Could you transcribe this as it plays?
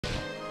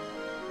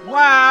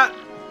What?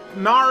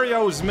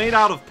 Mario's made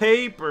out of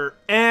paper,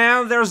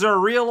 and there's a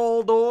real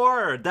old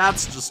door.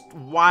 That's just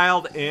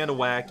wild and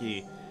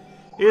wacky.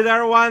 Hey there,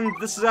 everyone,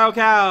 this is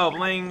Cow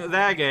playing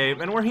that game,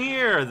 and we're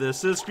here.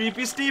 This is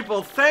Creepy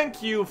Steeple.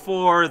 Thank you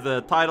for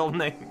the title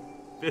name,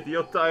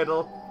 video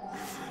title.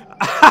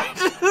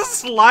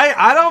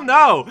 I don't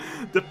know.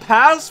 The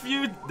past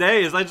few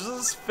days, I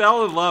just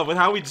fell in love with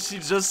how she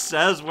just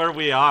says where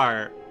we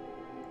are.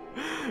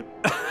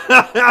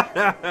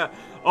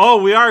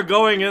 Oh, we are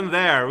going in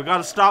there. We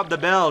gotta stop the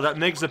bell that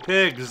makes the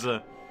pigs.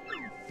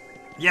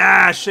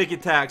 Yeah, shaky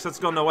tax. Let's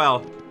go,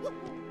 Noelle.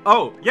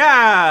 Oh,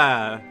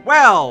 yeah!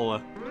 Well!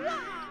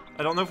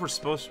 I don't know if we're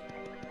supposed to...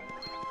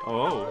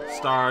 Oh,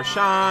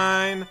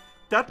 Starshine.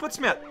 That puts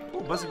me at...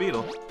 Oh, Buzzy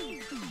Beetle.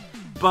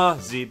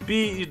 Buzzy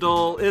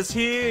Beetle is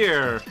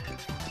here.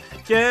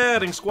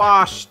 Getting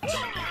squashed.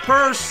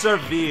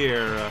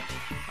 Persevere.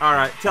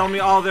 Alright, tell me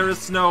all there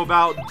is to know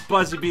about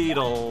Buzzy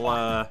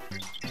Beetle.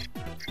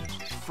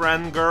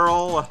 Friend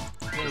girl.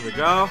 There we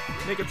go.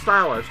 Make it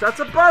stylish. That's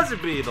a Buzzy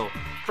Beetle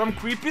from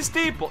Creepy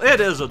Steeple. It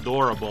is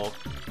adorable.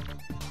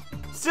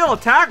 Still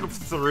attack of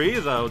 3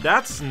 though.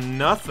 That's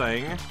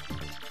nothing.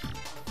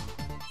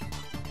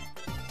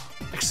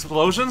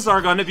 Explosions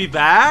are gonna be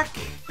back?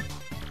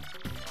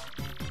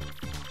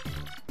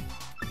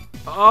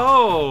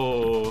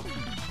 Oh.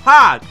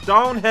 Ha!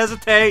 Don't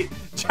hesitate.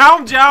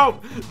 Jump,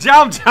 jump!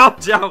 Jump,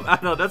 jump, jump! I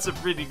know, that's a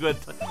pretty good...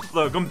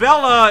 Look,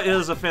 Umbella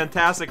is a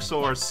fantastic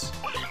source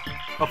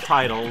of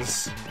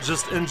titles,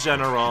 just in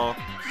general.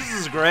 This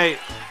is great.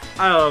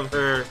 I love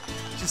her.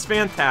 She's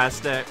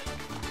fantastic.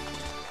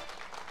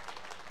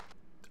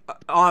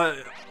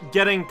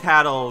 Getting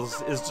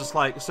tattles is just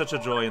like such a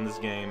joy in this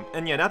game.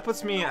 And yeah, that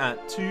puts me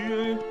at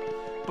 2,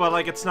 but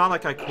like it's not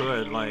like I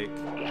could, like...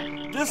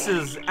 This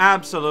is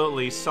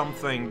absolutely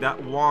something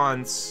that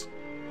wants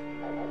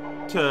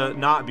to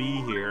not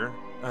be here.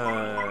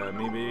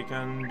 Maybe it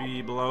can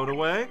be blown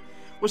away.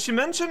 Well, she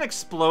mentioned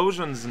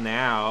explosions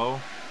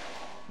now.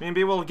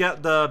 Maybe we'll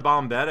get the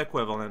Bombette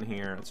equivalent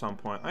here at some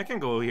point. I can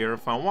go here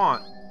if I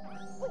want.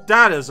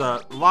 That is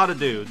a lot of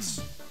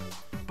dudes.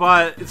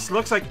 But it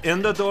looks like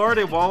in the door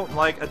they won't,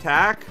 like,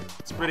 attack.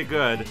 It's pretty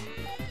good.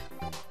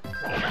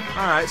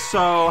 Alright,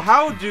 so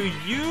how do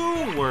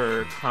you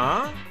work,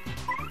 huh?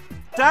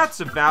 That's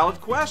a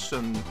valid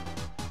question.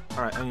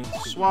 Alright, I need to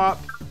swap.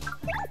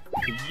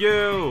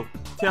 You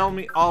tell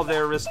me all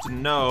there is to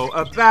know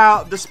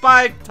about the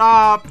spike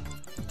top.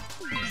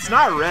 It's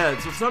not red,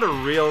 so it's not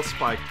a real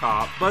spike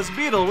top. Buzz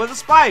Beetle with a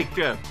spike!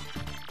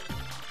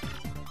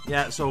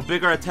 Yeah, so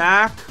bigger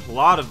attack. A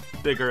lot of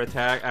bigger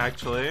attack,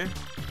 actually.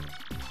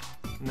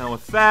 No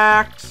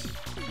effect.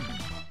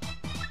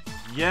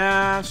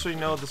 Yeah, so you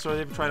know this way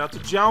they've tried not to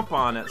jump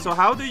on it. So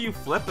how do you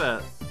flip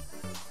it?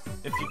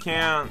 If you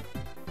can't...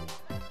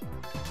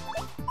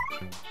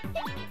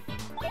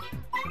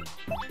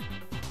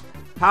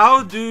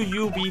 How do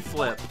you be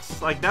flipped?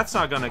 Like, that's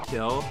not gonna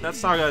kill.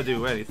 That's not gonna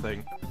do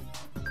anything.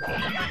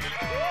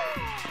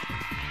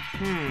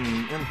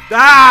 And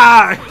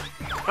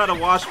got a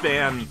wash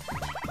band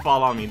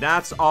fall on me.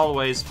 That's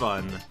always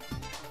fun.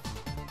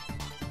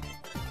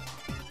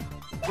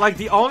 Like,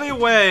 the only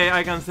way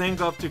I can think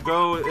of to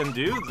go and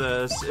do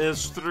this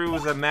is through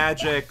the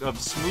magic of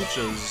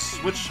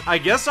smooches, which I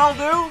guess I'll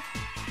do.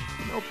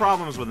 No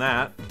problems with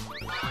that.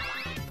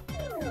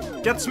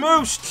 Get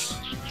smooshed!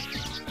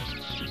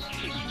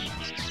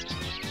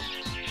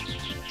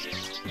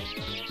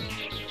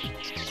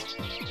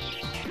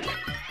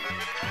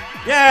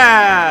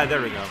 Yeah!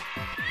 There we go.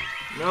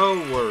 No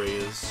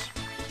worries.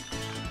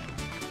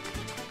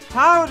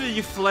 How do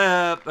you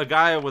flip a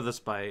guy with a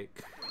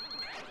spike?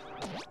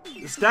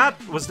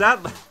 Was that,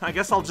 I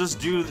guess I'll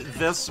just do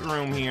this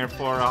room here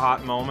for a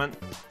hot moment.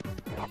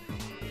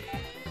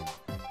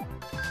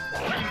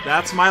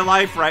 That's my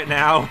life right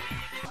now.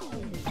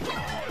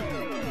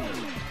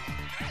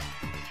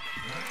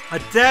 I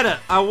did it!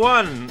 I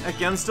won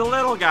against a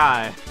little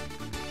guy.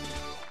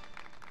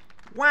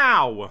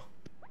 Wow!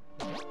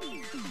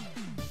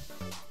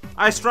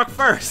 I struck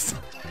first!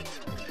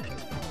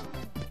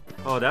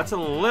 Oh, that's a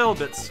little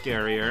bit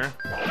scarier.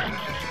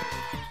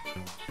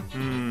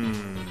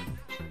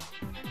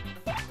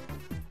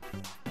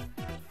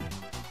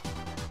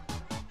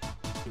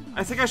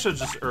 I think I should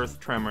just Earth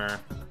Tremor.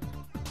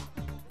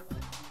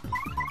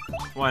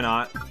 Why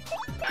not?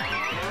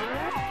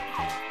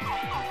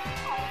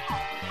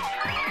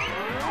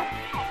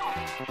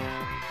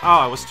 Oh,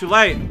 I was too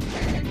late!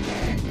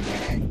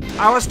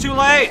 I was too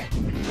late!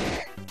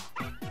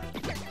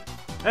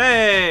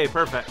 Hey,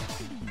 perfect.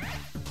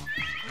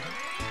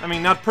 I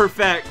mean, not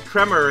perfect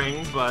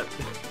tremoring, but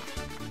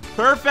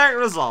perfect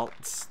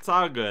results. It's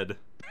all good.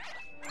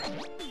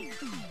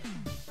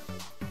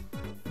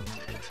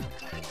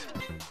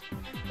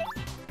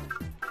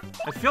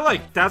 I feel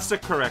like that's the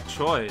correct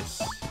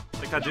choice.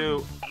 Like I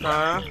do,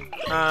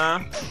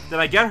 did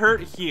I get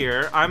hurt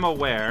here? I'm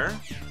aware.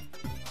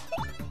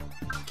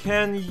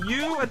 Can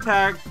you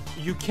attack?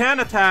 You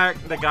can attack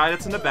the guy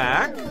that's in the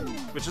back,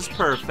 which is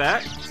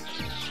perfect.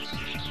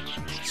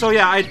 So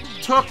yeah, I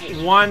took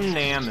 1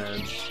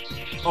 damage.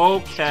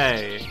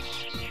 okay.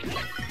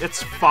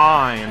 It's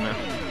fine.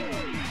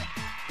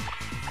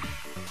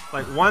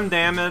 Like 1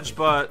 damage,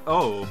 but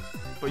oh.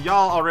 But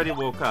y'all already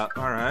woke up.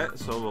 Alright,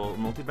 so we'll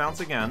multi-bounce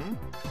again.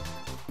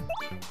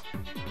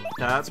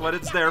 That's what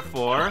it's there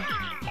for.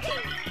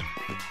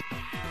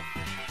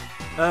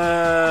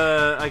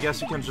 I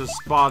guess you can just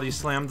body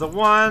slam the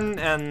one,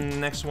 and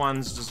next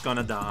one's just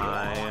gonna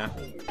die.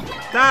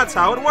 That's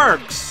how it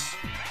works!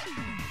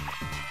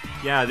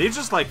 Yeah, they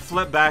just like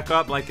flip back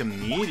up like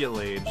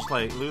immediately, just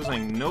like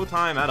losing no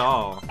time at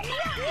all.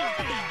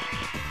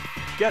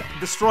 Get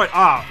destroyed.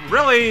 Ah,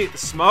 really?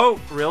 Smoke?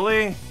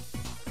 Really?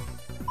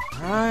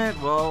 Alright,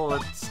 well,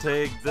 let's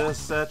take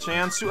this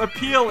chance to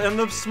appeal in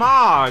the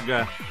smog.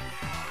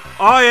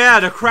 Oh yeah,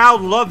 the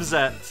crowd loves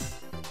it.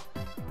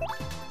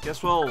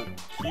 Guess we'll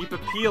keep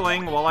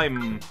appealing while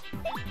I'm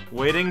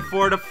waiting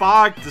for the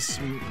fog to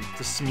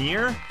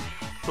smear?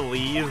 To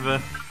leave.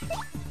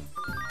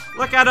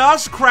 Look at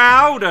us,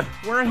 crowd!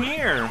 We're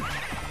here!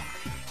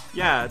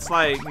 Yeah, it's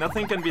like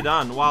nothing can be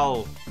done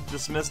while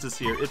this mist is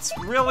here. It's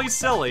really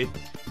silly.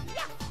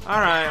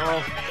 Alright,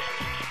 well,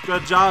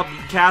 good job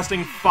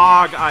casting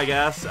fog, I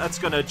guess. That's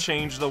gonna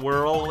change the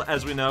world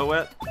as we know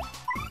it.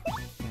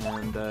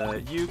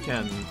 And you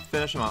can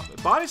finish him off.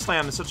 Body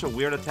Slam is such a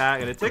weird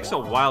attack, and it takes a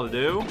while to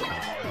do.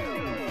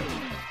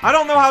 I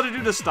don't know how to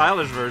do the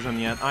stylish version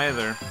yet,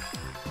 either.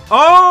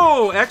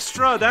 Oh!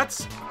 Extra!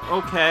 That's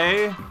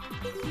okay.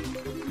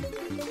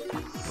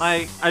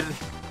 Like,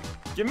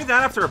 give me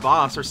that after a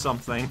boss or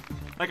something.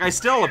 Like, I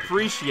still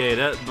appreciate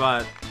it,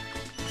 but,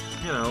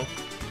 you know,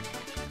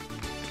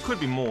 could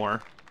be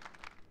more.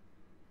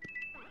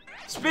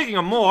 Speaking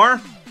of more...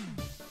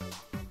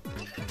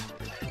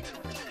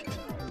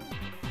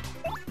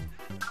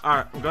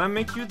 Alright, I'm gonna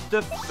make you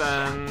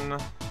defend.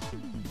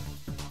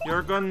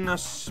 You're gonna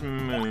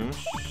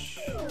smoosh.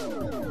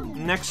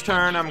 Next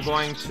turn, I'm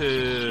going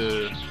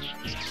to...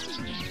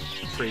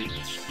 treat.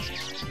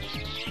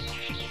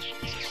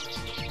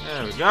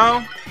 There we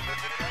go.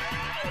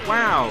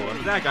 Wow,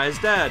 that guy's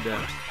dead.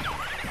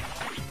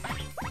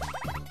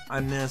 I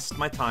missed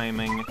my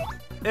timing.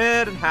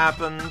 It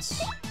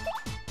happens.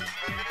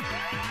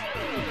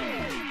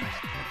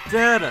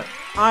 Did it.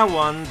 I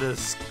won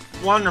this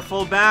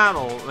wonderful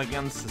battle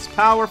against this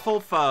powerful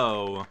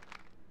foe.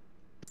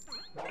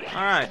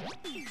 Alright.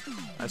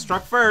 I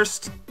struck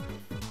first.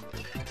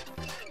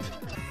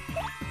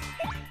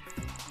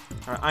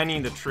 Alright, I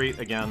need a treat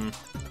again.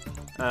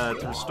 To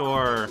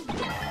restore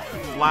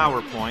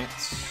flower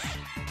points.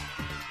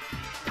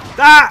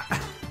 Ah!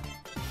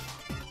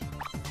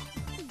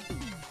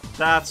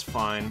 That's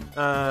fine.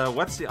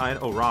 What's the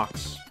item? Oh,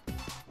 rocks.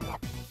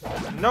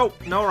 Nope,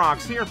 no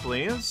rocks here,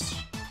 please.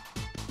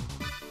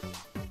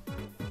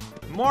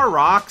 More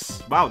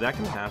rocks! Wow, that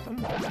can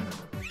happen.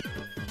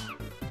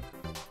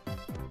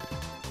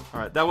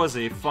 Alright, that was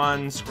a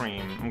fun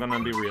scream. I'm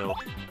gonna be real.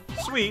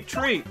 Sweet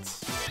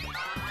treats!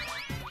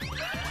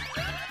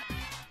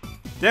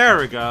 There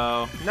we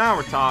go. Now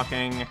we're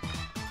talking.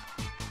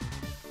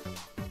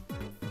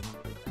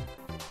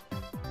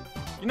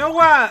 You know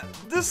what?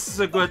 This is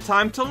a good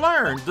time to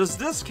learn. Does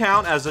this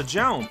count as a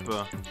jump?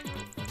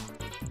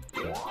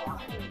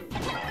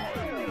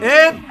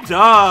 It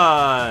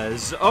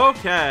does!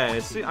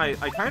 Okay. See, I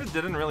kind of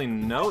didn't really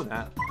know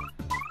that.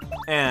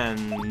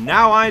 And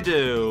now I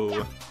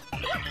do.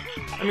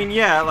 I mean,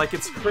 yeah, like,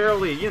 it's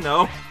clearly, you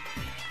know,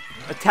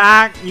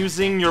 attack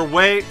using your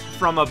weight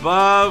from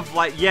above.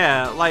 Like,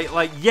 yeah,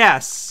 like,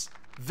 yes.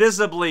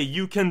 Visibly,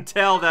 you can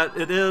tell that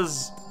it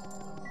is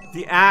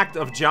the act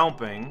of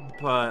jumping.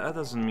 But that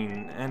doesn't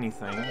mean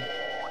anything.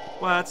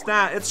 What's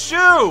that? It's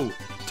Shoe!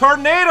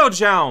 Tornado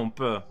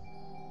jump!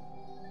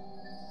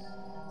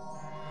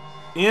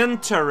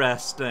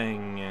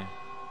 Interesting.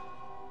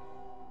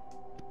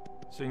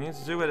 So you need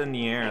to do it in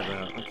the air,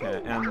 though.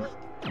 Okay, and...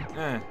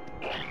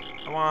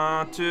 I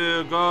want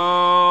to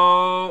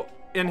go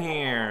in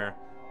here.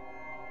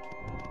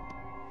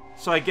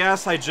 So I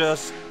guess I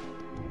just...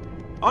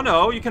 Oh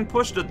no, you can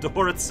push the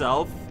door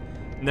itself.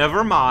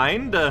 Never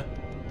mind. I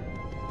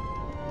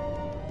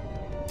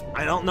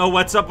don't know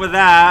what's up with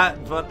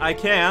that, but I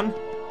can.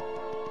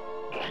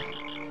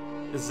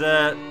 Is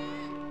that...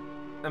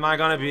 Am I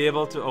gonna be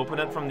able to open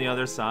it from the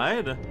other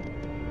side?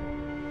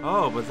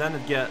 Oh, but then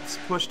it gets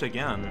pushed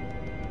again.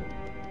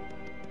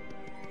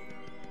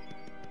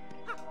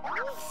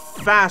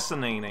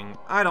 Fascinating.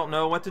 I don't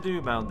know what to do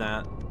about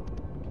that.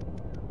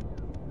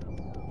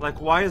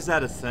 Like, why is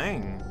that a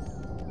thing?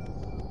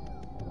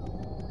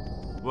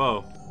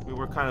 Whoa. We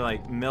were kind of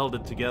like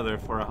melded together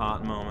for a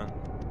hot moment.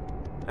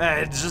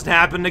 It just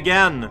happened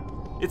again!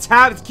 It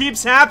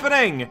keeps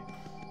happening!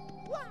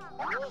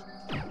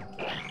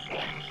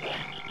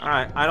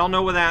 Alright, I don't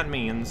know what that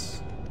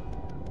means.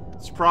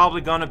 It's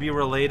probably gonna be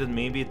related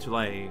maybe to,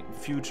 like,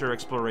 future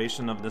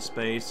exploration of the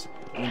space.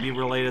 Maybe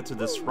related to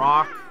this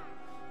rock.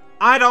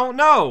 I don't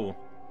know!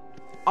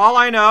 All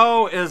I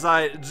know is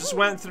I just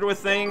went through a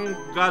thing,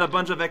 got a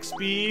bunch of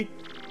XP,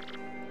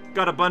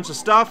 got a bunch of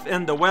stuff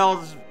in the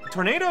Wells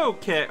Tornado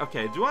Kit.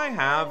 Okay, do I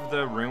have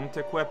the room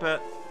to equip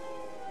it?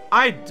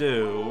 I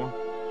do.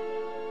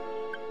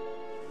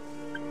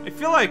 I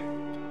feel like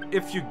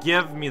if you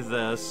give me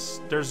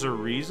this, there's a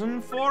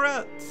reason for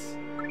it.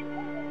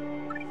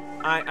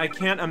 I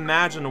can't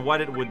imagine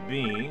what it would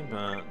be,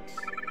 but...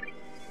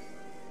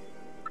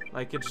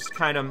 like, it just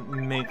kind of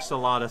makes a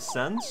lot of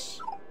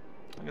sense.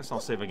 I guess I'll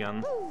save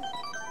again.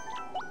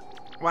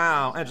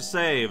 Wow, I just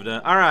saved.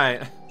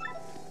 Alright.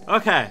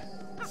 Okay.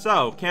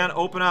 So, can't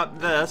open up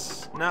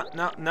this. No,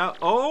 no, no.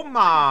 Oh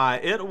my!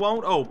 It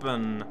won't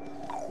open.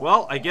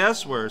 Well, I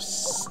guess we're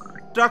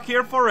stuck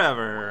here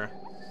forever.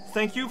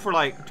 Thank you for,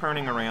 like,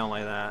 turning around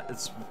like that.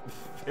 It's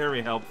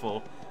very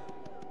helpful.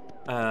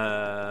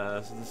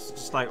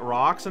 Just like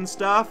rocks and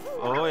stuff.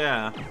 Oh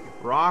yeah,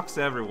 rocks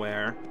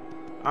everywhere.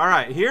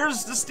 Alright,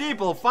 here's the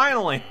steeple,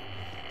 finally!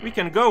 We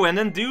can go in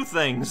and do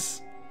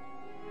things.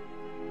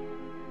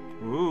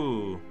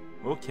 Ooh,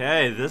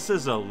 okay, this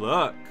is a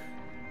look.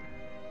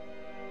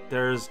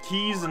 There's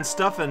keys and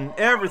stuff and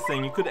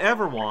everything you could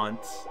ever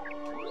want.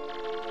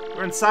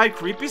 We're inside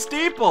Creepy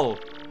Steeple!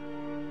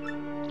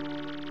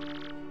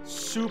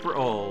 Super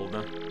old.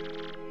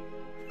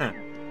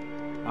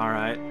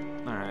 Alright,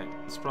 alright.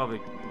 It's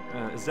probably...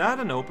 is that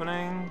an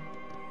opening?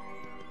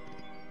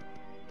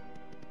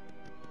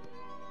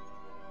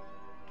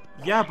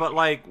 Yeah, but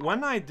like,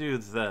 when I do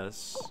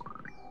this...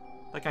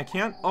 like, I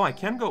can't... oh, I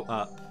can go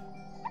up.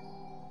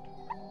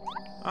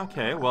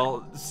 Okay,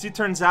 well, see,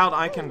 turns out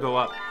I can go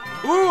up.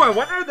 Ooh, I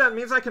wonder if that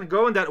means I can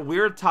go in that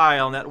weird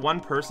tile in that one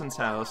person's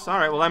house.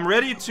 Alright, well, I'm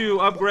ready to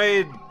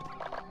upgrade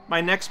my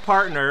next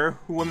partner,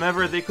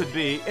 whomever they could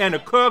be, and a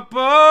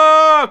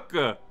cookbook!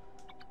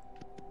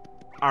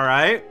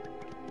 Alright.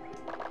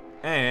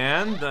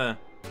 And,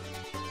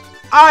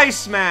 Ice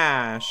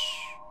Smash!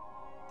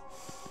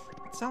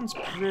 It sounds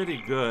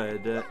pretty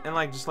good. And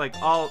like, just like,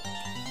 all...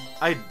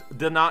 I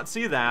did not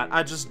see that.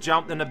 I just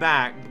jumped in the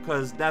back,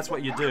 because that's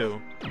what you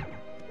do.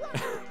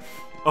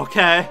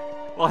 Okay.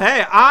 Well,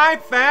 hey, I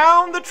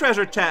found the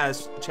treasure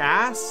chest.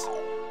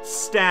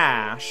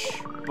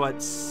 Stash.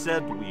 But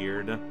said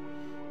weird.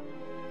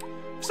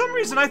 For some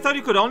reason, I thought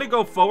you could only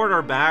go forward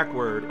or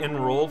backward in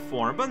roll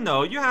form. But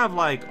no, you have,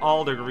 like,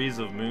 all degrees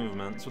of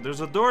movement. So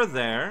there's a door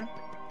there.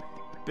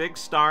 Big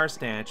star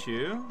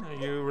statue. Are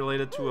you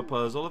related to a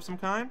puzzle of some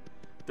kind?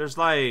 There's,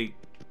 like...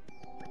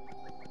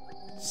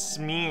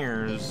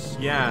 smears.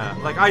 Yeah.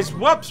 Like, ice...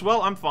 whoops!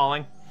 Well, I'm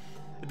falling.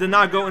 It did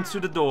not go into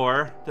the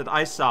door that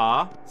I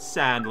saw,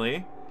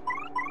 sadly.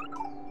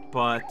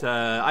 But,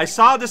 I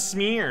saw the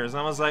smears,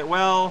 and I was like,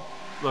 well,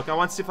 look, I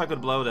want to see if I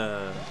could blow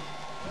the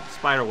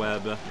spider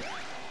web.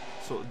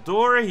 So,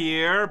 door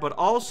here, but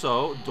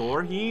also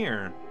door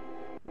here.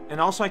 And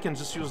also I can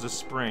just use the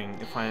spring,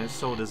 if I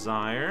so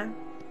desire.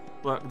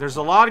 Look, there's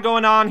a lot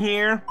going on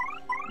here.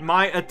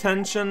 My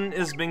attention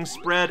is being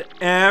spread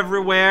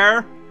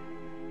everywhere.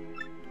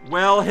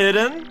 Well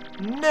hidden.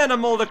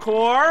 Minimal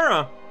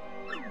decor.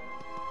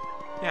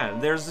 Yeah,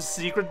 there's the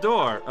secret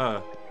door.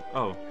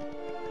 Oh.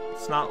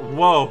 It's not...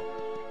 whoa.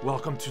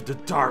 Welcome to the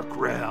Dark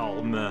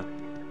Realm.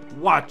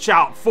 Watch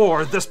out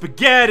for the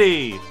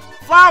spaghetti!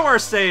 Flower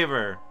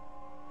saver!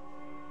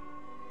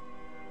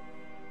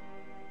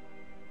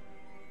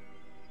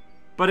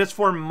 But it's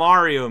for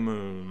Mario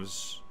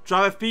moves.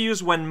 Drop FP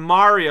used when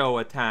Mario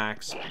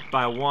attacks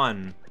by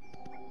 1.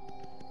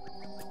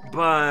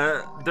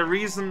 But the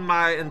reason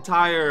my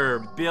entire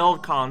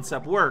build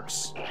concept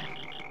works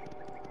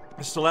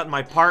is to let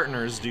my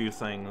partners do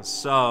things,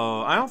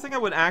 so I don't think I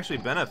would actually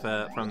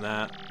benefit from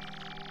that.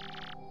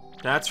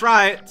 That's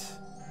right.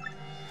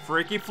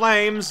 Freaky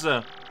flames.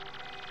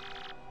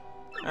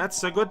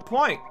 That's a good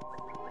point.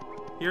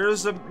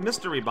 Here's a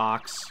mystery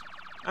box.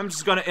 I'm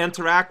just gonna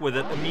interact with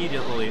it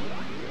immediately.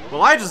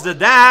 Well, I just did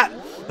that!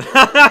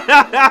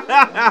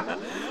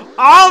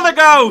 All the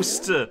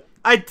ghosts!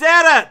 I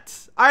did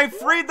it! I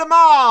freed them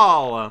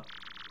all!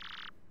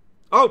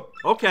 Oh,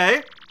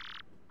 okay.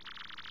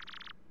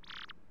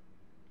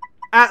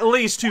 At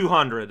least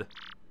 200.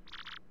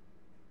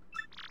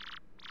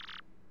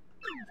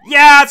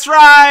 Yeah, that's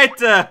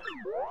right!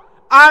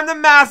 I'm the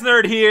math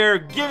nerd here.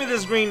 Give me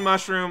this green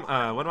mushroom.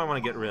 What do I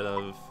want to get rid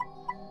of?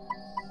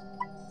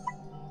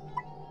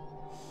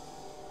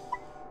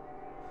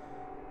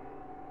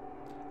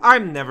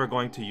 I'm never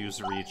going to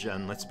use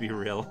regen, let's be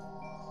real.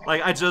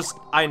 Like,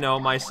 I know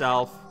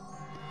myself.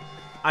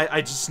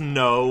 I just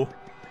know.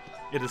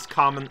 It is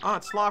common. Oh,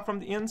 it's locked from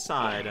the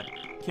inside.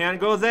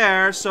 Can't go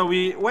there, so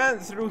we went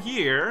through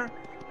here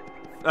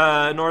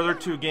in order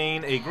to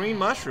gain a green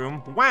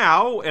mushroom.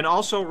 Wow, and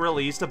also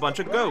released a bunch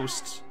of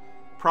ghosts.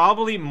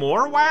 Probably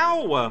more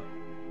wow?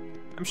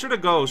 I'm sure the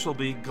ghosts will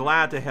be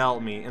glad to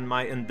help me in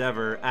my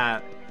endeavor at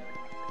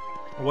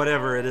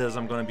whatever it is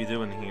I'm going to be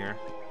doing here.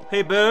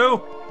 Hey,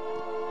 boo!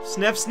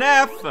 Sniff,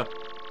 sniff!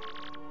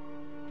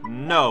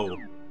 No.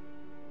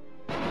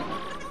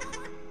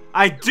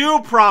 I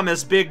do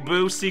promise, Big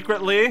Boo,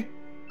 secretly.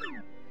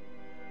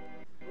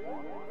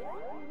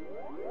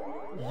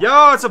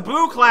 Yo, it's a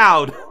boo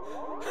cloud!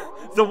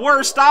 The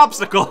worst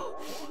obstacle!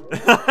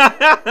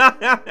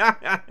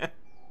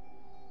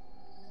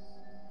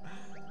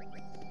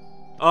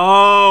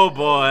 Oh,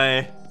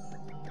 boy.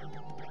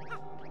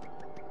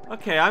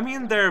 Okay, I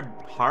mean, they're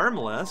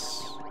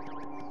harmless.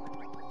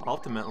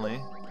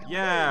 Ultimately.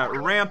 Yeah,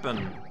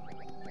 ramping.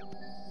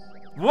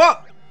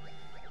 What?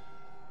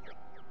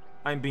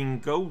 I'm being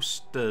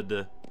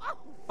ghosted.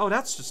 Oh,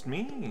 that's just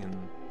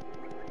mean.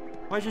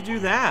 Why'd you do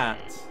that?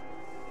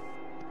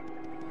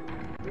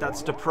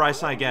 That's the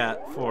price I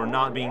get for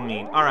not being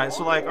mean. Alright,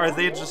 so like, are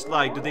they just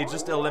like, do they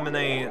just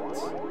eliminate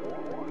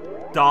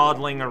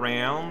dawdling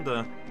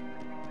around?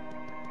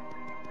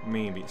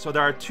 Maybe. So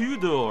there are 2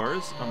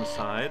 doors on the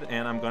side,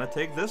 and I'm gonna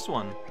take this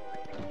one.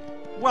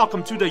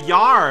 Welcome to the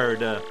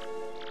yard!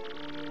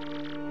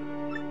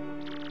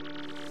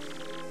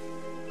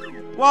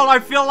 Well, I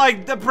feel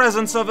like the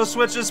presence of a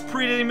switch is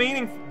pretty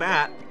meaningful.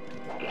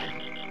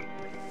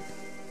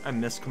 I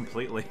missed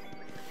completely.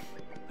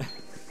 I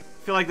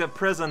feel like the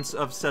presence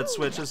of said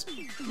switch is,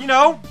 you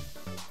know,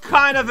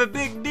 kind of a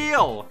big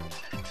deal.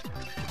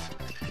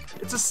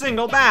 It's a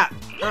single bat.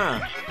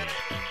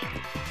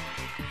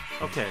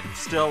 Okay,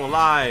 still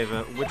alive,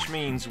 which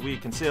means we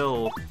can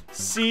still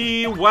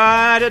see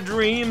what it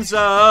dreams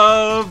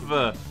of.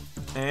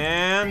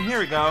 And here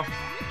we go.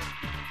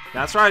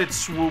 That's right, it's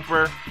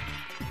Swooper.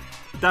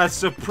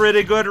 That's a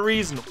pretty good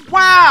reason.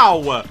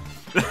 Wow!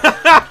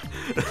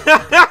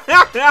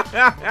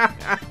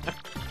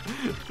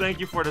 Thank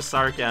you for the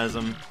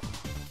sarcasm.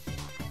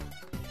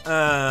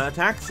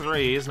 Attack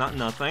 3 is not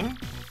nothing.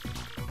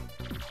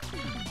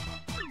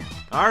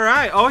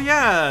 Alright, oh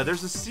yeah,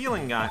 there's a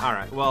ceiling guy.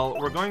 Alright, well,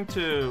 we're going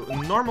to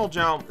normal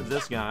jump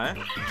this guy.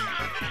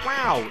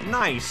 Wow,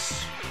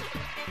 nice.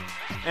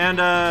 And,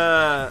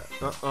 oh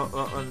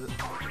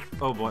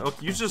boy,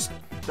 okay, you just,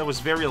 that was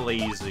very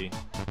lazy.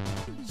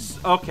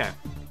 Okay.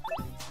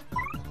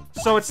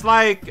 So it's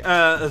like,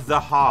 the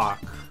Hawk.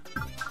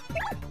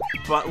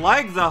 But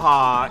like the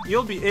Hawk,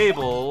 you'll be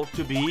able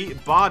to be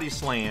body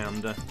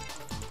slammed.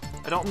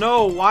 I don't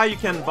know why you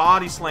can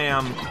body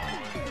slam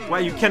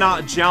what you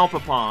cannot jump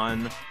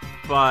upon,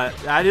 but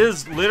that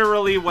is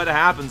literally what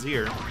happens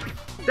here.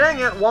 Dang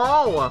it,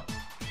 wall!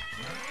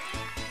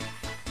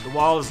 The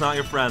wall is not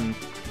your friend.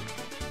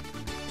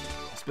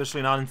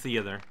 Especially not in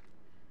theater.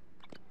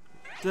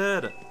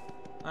 Did it.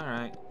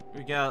 Alright.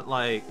 We got,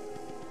 like,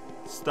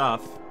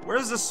 stuff.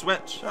 Where's the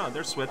switch? Oh,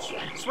 there's switch.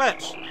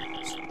 Switch!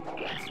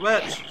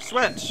 Switch!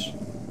 Switch!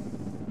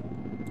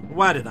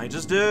 What did I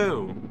just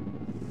do?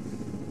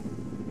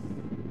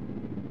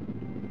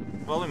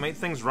 Well, we made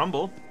things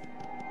rumble.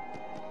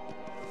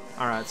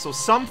 Alright, so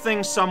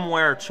something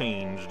somewhere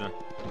changed.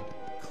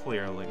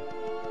 Clearly.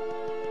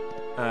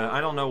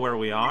 I don't know where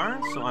we are,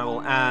 so I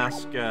will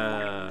ask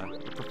a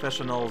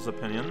professional's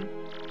opinion.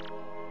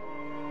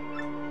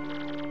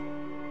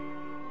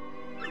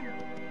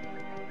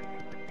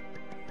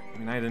 I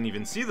mean, I didn't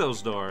even see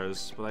those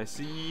doors, but I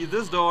see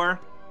this door.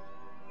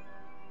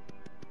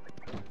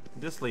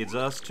 This leads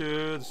us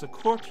to a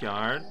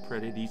courtyard,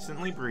 pretty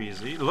decently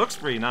breezy. It looks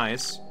pretty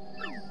nice.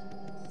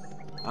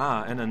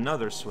 Ah, and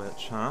another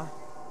switch, huh?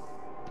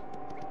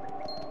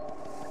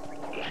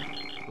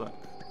 Look.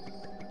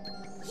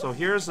 So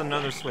here's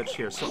another switch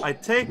here. So I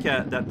take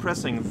it that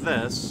pressing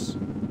this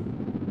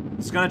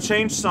is gonna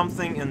change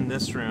something in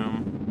this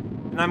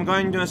room. And I'm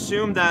going to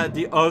assume that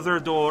the other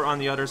door on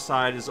the other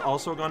side is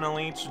also gonna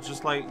lead to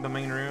just like the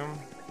main room.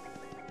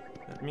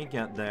 Let me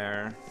get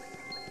there.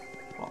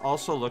 While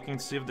also looking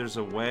to see if there's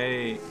a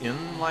way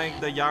in like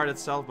the yard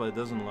itself, but it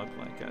doesn't look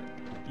like it.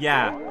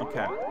 Yeah,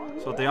 okay.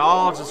 So they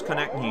all just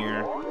connect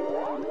here.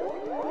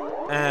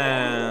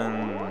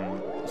 And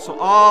so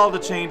all the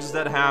changes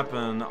that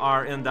happen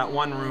are in that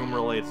one room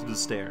related to the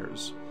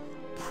stairs.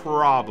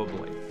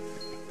 Probably.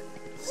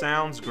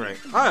 Sounds great.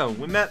 Oh,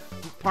 we met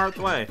part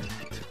way.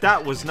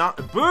 That was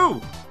not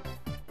boo!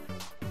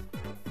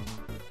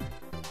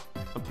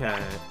 Okay.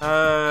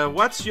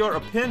 What's your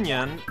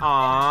opinion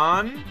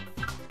on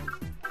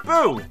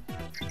boo?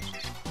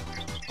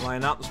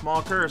 Line out the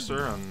small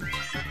cursor and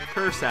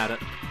curse at it.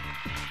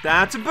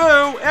 That's a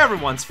boo!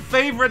 Everyone's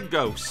favorite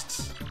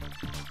ghost.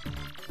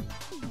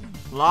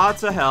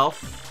 Lots of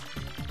health.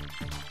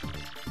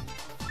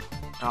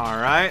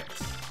 Alright.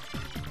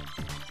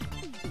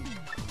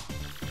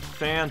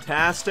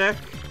 Fantastic.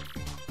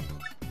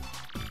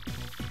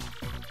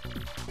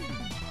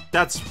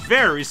 That's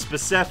very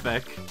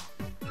specific.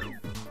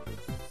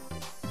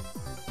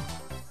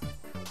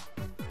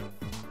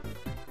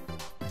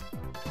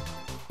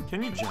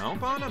 Can you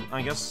jump on it?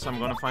 I guess I'm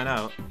gonna find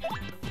out.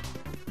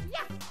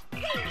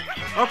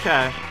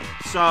 Okay,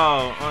 so,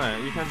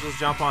 alright, you can just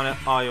jump on it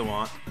all you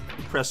want.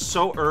 Press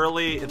so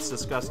early, it's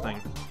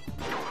disgusting.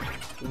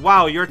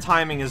 Wow, your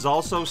timing is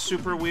also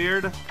super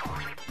weird.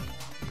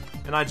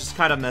 And I just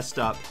kind of messed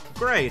up.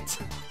 Great.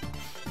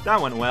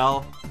 That went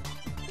well.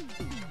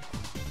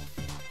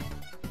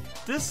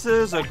 This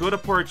is a good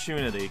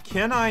opportunity.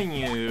 Can I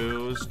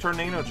use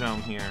Tornado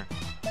Jump here?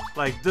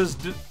 Like,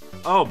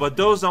 oh, but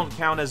those don't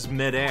count as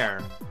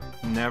mid-air.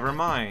 Never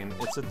mind.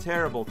 It's a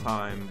terrible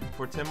time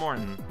for Tim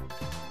Horton.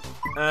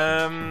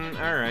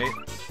 Alright.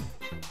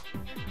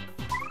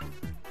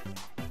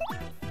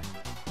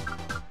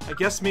 I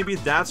guess maybe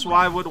that's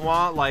why I would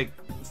want, like,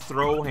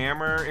 throw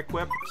hammer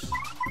equipped.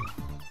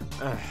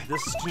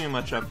 This is too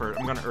much effort.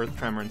 I'm gonna Earth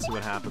Tremor and see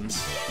what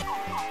happens.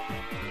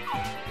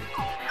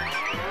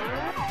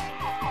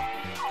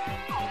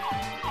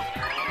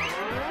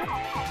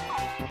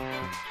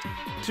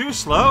 Too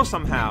slow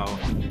somehow.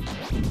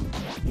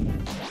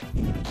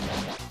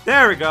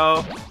 There we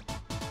go.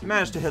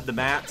 Managed to hit the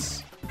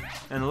bats.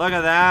 And look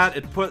at that,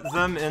 it put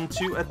them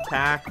into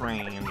attack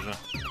range.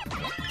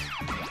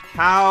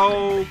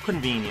 How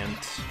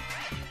convenient.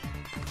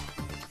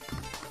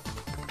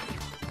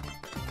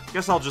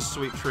 Guess I'll just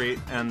Sweet Treat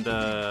and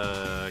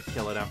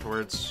kill it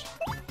afterwards.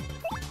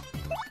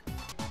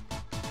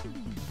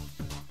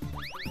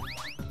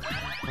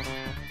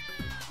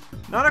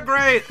 Not a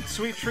great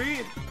Sweet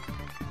Treat.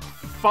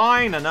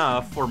 Fine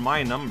enough for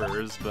my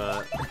numbers,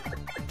 but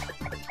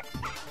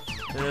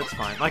it's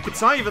fine. Like,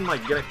 it's not even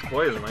like getting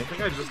poison. I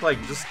think I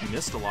just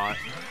missed a lot.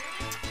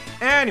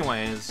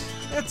 Anyways,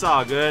 it's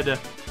all good.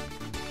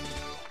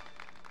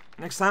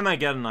 Next time I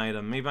get an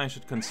item, maybe I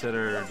should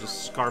consider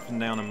just scarfing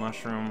down a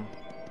mushroom.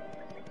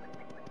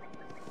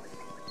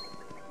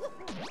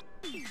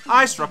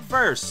 I struck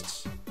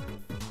first.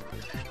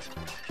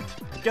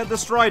 Get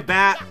destroyed,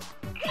 bat.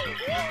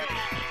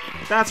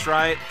 That's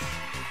right.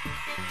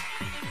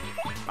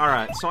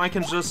 Alright, so I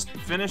can just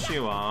finish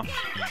you off.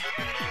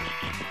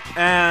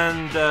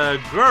 And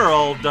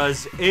girl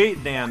does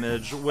 8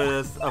 damage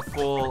with a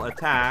full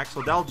attack,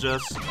 so they'll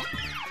just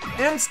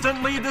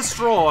instantly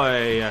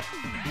destroy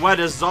what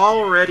is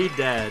already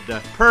dead.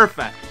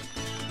 Perfect.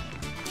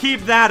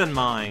 Keep that in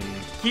mind.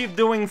 Keep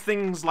doing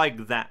things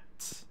like that.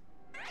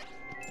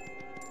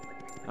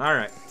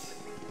 Alright.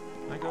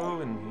 Can I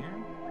go in here?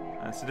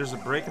 I see there's a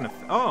break in the...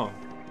 Oh!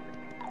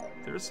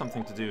 There is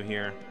something to do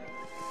here.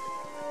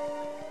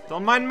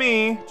 Don't mind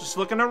me. Just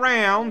looking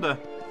around.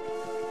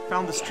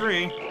 Found this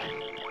tree.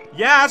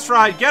 Yeah, that's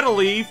right. Get a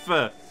leaf.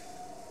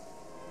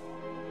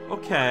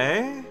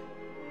 Okay.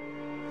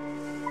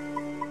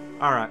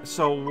 Alright,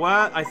 so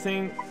what I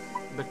think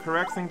the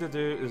correct thing to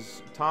do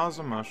is toss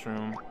a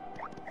mushroom.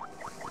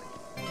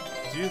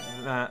 Do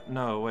that.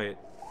 No, wait.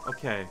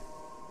 Okay.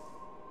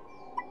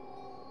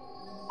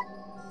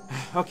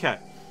 Okay.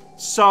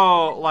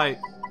 So, like,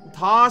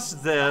 toss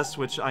this,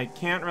 which I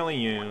can't really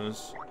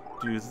use.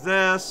 Do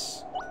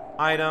this.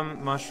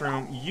 Item,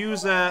 mushroom.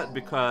 Use it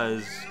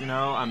because, you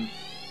know,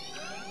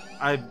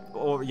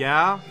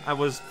 yeah, I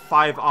was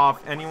 5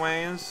 off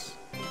anyways.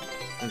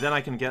 And then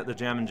I can get the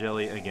jam and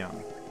jelly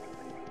again.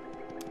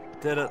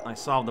 Did it. I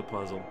solved the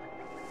puzzle.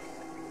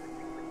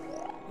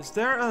 Is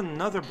there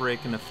another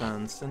break in the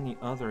fence in the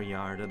other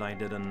yard that I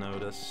didn't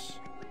notice?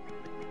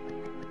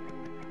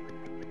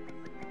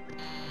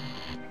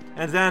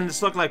 And then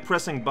this looked like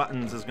pressing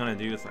buttons is gonna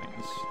do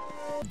things.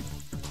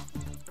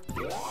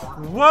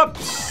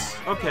 Whoops!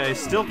 Okay,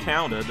 still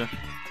counted.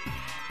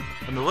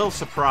 I'm a little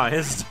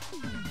surprised.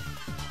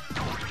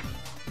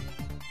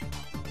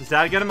 Does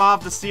that get him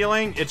off the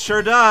ceiling? It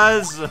sure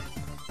does!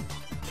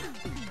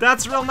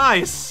 That's real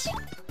nice!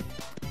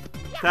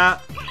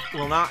 That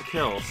will not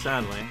kill,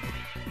 sadly.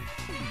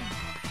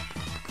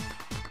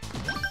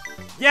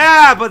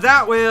 Yeah, but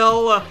that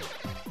will!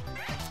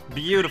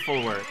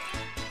 Beautiful work.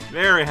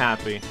 Very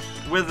happy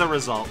with the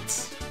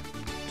results.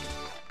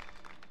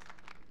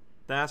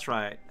 That's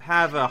right.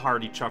 Have a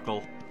hearty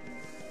chuckle.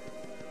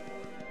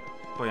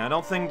 Boy, I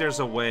don't think there's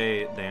a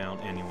way down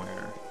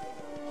anywhere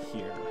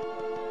here.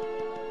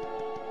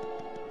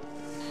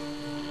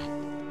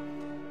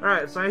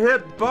 Alright, so I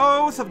hit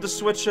both of the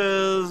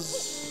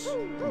switches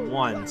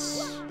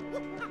once.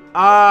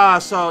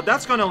 So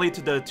that's gonna lead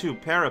to the 2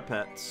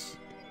 parapets.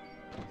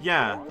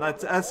 Yeah,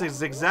 that's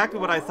exactly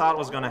what I thought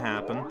was gonna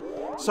happen.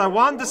 So I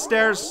want the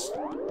stairs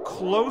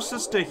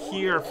closest to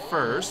here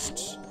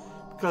first,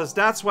 because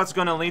that's what's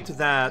gonna lead to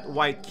that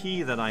white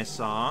key that I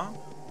saw.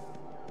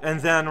 And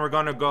then we're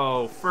gonna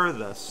go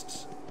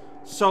furthest.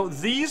 So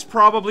these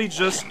probably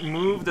just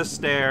move the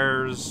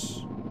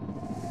stairs,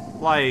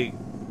 like,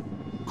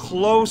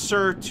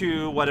 closer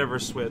to whatever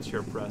switch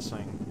you're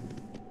pressing.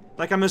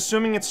 Like, I'm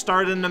assuming it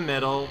started in the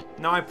middle.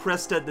 Now I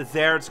pressed it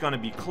there, it's gonna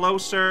be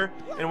closer.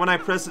 And when I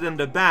press it in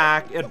the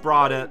back, it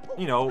brought it,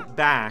 you know,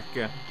 back.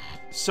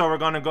 So we're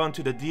gonna go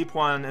into the deep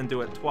one and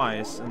do it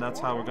twice. And that's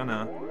how we're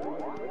gonna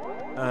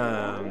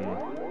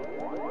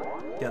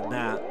get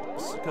that.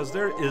 Because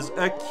there is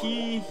a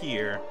key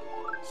here.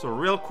 So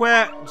real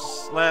quick,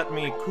 just let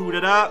me coot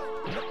it up.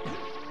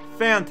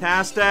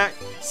 Fantastic.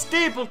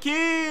 Steeple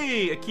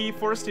key! A key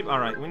for a steeple.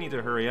 Alright, we need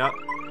to hurry up.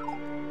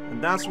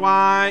 And that's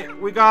why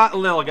we got a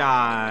little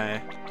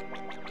guy.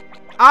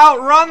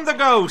 Outrun the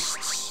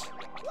ghosts!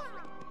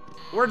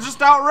 We're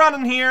just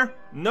outrunning here.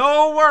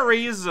 No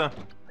worries.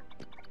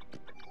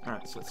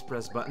 Alright, so let's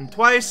press button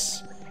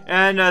twice.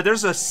 And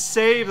there's a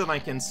save that I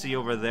can see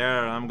over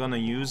there. I'm gonna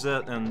use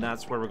it, and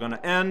that's where we're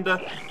gonna end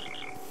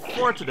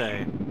for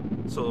today.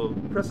 So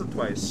press it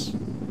twice.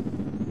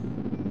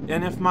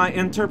 And if my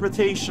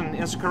interpretation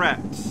is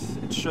correct,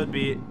 it should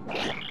be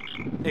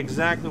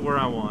exactly where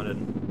I wanted.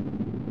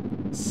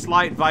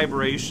 Slight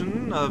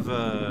vibration of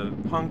a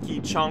hunky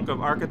chunk of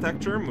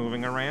architecture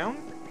moving around.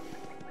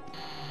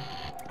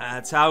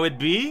 That's how it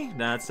be.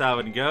 That's how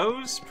it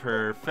goes.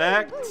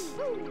 Perfect.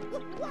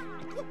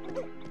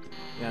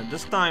 Yeah,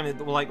 this time it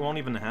won't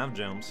even have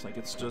jumps. Like,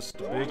 it's just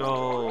a big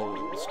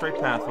ol' straight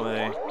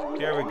pathway.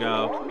 Here we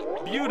go.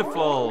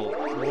 Beautiful.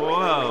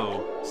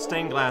 Whoa.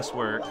 Stained glass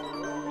work.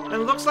 And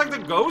it looks like the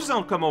ghosts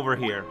don't come over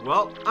here.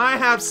 Well, I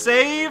have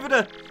saved.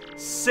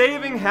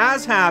 Saving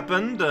has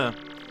happened.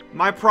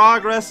 My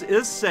progress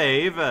is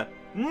saved.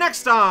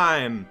 Next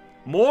time,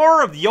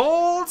 more of the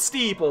old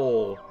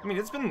steeple. I mean,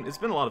 it's been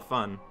a lot of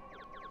fun.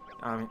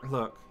 I mean,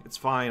 look, it's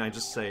fine. I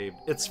just saved.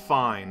 It's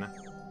fine.